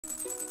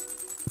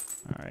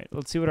Alright,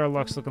 let's see what our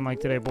luck's looking like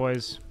today,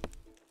 boys.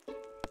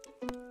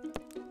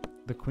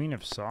 The Queen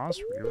of Sauce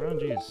rerun?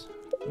 Jeez.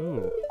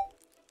 Ooh.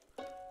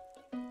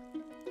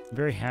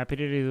 Very happy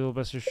today, little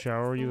best to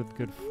shower you with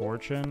good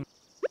fortune.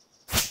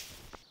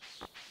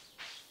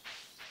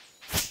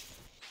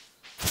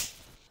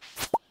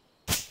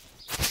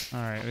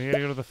 Alright, we gotta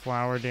go to the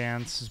flower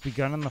dance. Has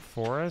begun in the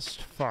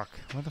forest? Fuck.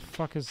 Where the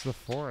fuck is the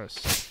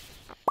forest?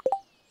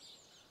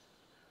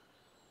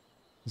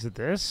 Is it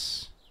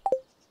this?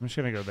 I'm just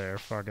gonna go there.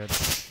 Fuck it.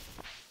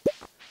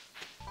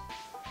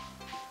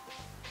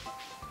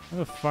 Where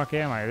the fuck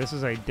am I? This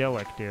is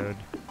idyllic, dude.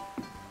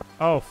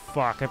 Oh,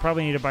 fuck. I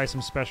probably need to buy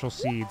some special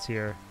seeds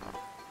here.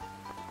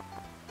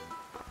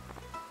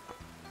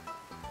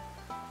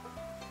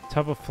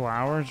 Tub of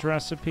flowers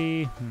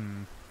recipe?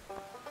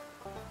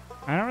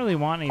 I don't really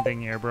want anything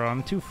here, bro.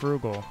 I'm too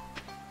frugal.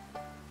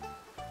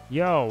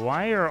 Yo,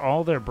 why are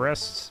all their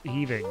breasts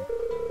heaving?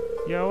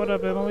 Yo, what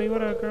up, Emily?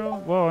 What up, girl?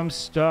 Whoa, I'm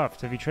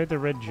stuffed. Have you tried the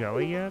red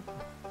jelly yet?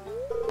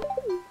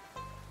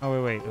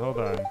 Oh, wait, hold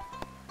on.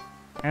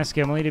 Ask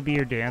Emily to be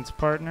your dance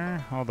partner?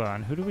 Hold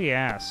on. Who do we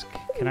ask?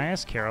 Can I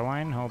ask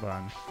Caroline? Hold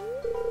on.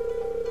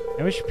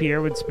 I wish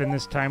Pierre would spend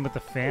this time with the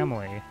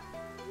family.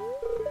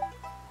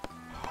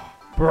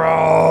 Bro,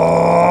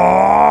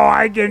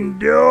 I can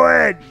do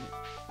it!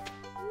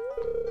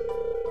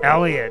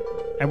 Elliot,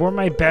 I wore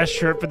my best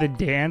shirt for the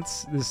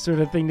dance. This sort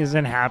of thing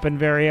doesn't happen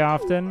very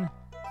often.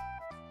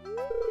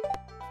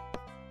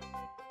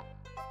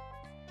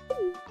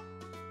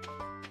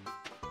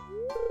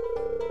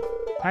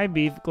 Hi,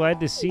 Beef. Glad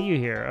to see you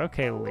here.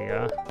 Okay,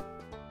 Leah.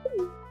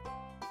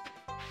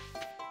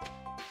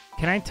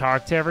 Can I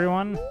talk to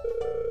everyone?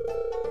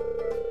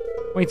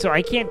 Wait, so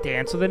I can't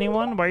dance with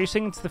anyone? Why are you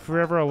saying it's the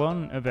Forever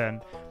Alone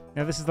event?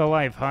 Now this is the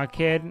life, huh,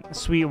 kid?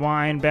 Sweet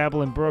wine,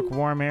 babbling brook,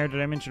 warm air.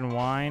 Did I mention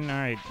wine?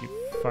 Alright, you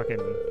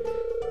fucking...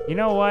 You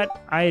know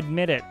what? I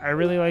admit it. I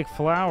really like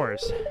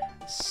flowers.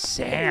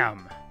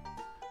 Sam.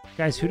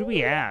 Guys, who do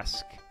we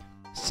ask?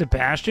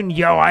 Sebastian?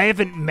 Yo, I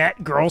haven't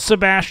met girl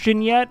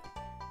Sebastian yet?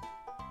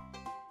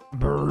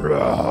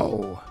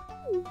 Bro,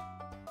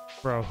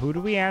 who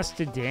do we ask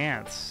to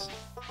dance?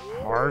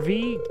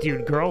 Harvey?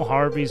 Dude, girl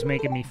Harvey's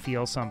making me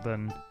feel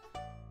something.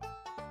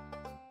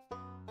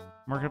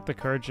 Work up the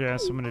courage to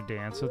ask someone to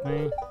dance with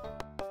me.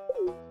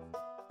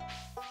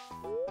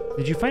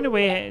 Did you find a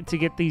way to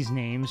get these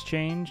names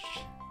changed?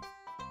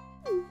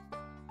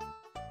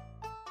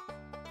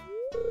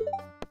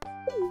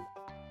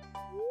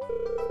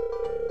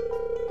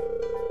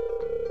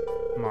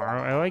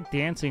 Tomorrow, I like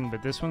dancing,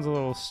 but this one's a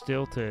little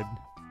stilted.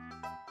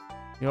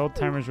 The old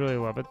timers really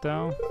love it,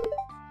 though.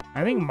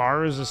 I think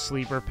Mara's a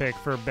sleeper pick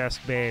for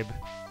best babe.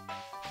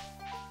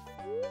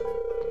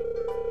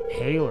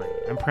 Haley.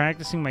 I'm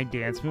practicing my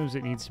dance moves.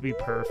 It needs to be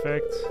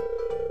perfect.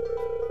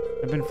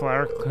 I've been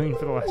flower queen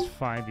for the last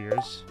 5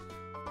 years.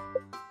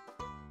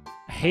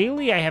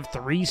 Haley I have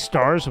 3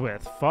 stars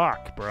with.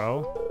 Fuck,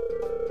 bro.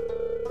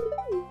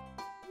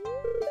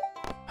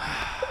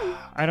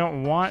 I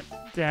don't want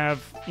to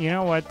have... You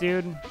know what,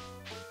 dude?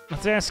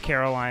 Let's ask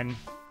Caroline.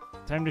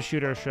 Time to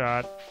shoot our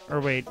shot. Or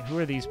wait, who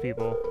are these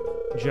people?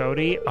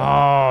 Jody?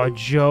 Oh,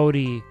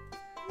 Jody.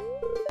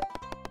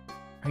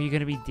 Are you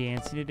gonna be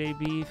dancing today,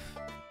 Beef?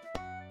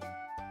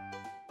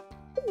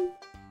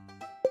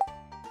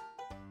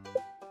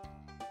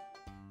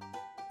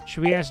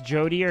 Should we ask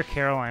Jody or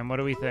Caroline? What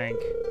do we think?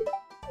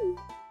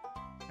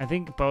 I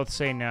think both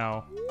say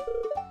no.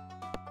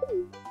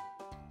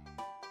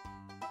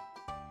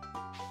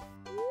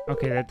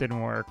 Okay, that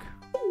didn't work.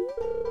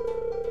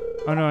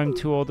 Oh no, I'm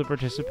too old to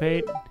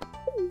participate?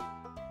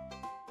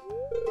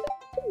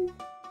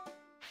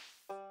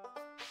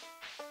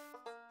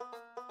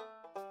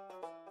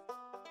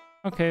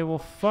 Okay, well,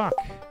 fuck.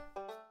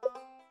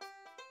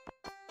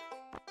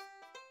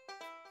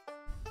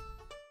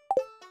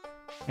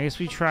 I guess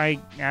we try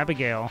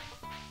Abigail.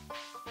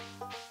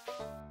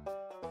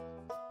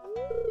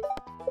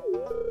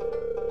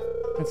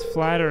 That's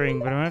flattering,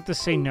 but I'm gonna have to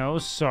say no,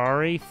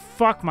 sorry.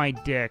 Fuck my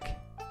dick.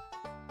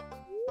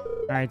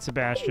 Alright,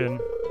 Sebastian.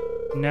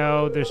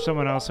 No, there's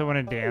someone else I want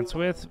to dance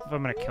with.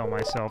 I'm gonna kill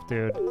myself,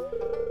 dude.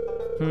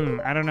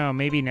 I don't know,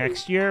 maybe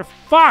next year?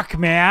 Fuck,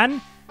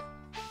 man!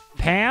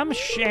 Pam?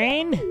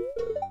 Shane?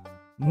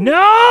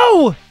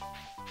 No!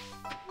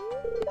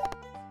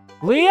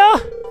 Leah?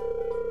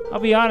 I'll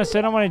be honest,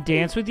 I don't want to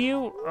dance with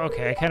you.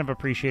 Okay, I kind of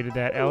appreciated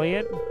that,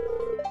 Elliot.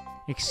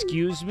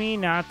 Excuse me,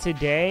 not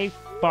today?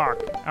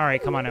 Fuck.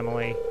 Alright, come on,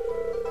 Emily.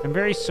 I'm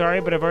very sorry,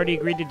 but I've already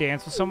agreed to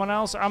dance with someone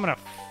else. I'm gonna...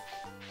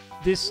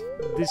 This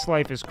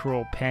life is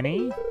cruel.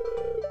 Penny?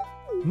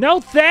 No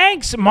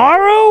thanks,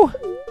 Maru!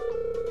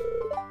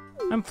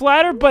 I'm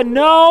flattered, but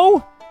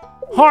no!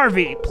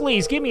 Harvey,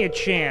 please, give me a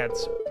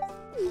chance.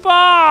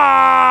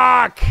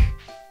 Fuck!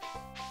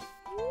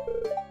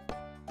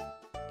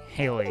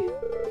 Haley.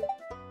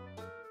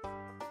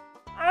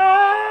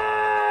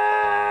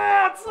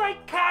 It's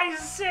like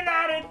Kaizen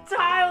and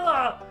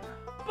Tyler,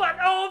 but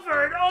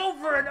over and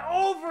over and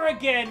over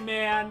again,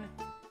 man.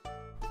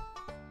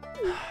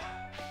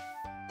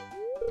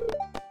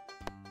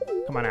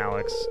 Come on,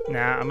 Alex.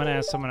 Nah, I'm gonna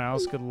ask someone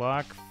else. Good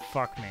luck.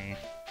 Fuck me.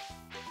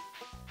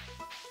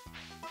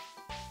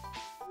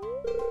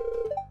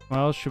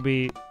 Well, should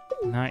we...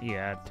 Not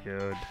yet,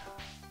 dude.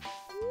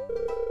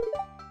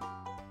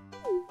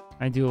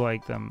 I do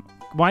like them.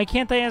 Why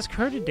can't I ask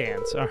her to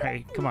dance?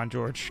 Alright, come on,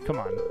 George. Come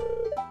on.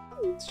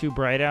 It's too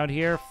bright out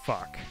here.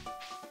 Fuck.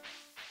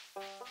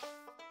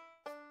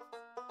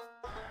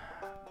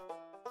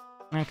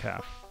 Okay.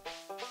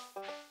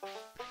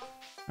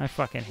 I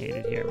fucking hate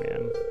it here,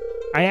 man.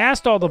 I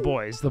asked all the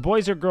boys. The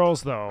boys are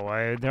girls, though.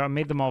 I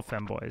made them all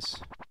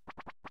femboys.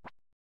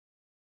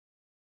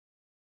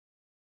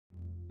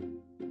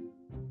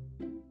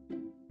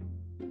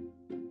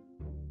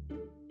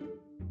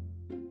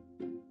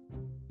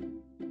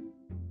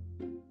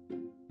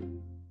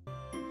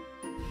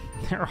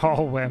 They're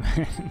all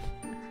women.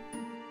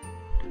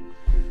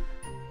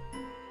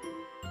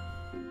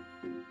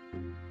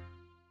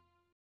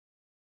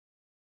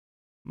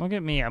 Look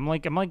at me. I'm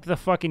like the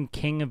fucking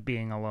king of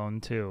being alone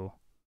too.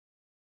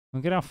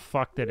 Look at how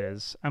fucked it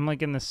is. I'm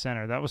like in the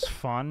center. That was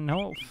fun.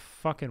 No, it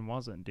fucking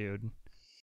wasn't, dude.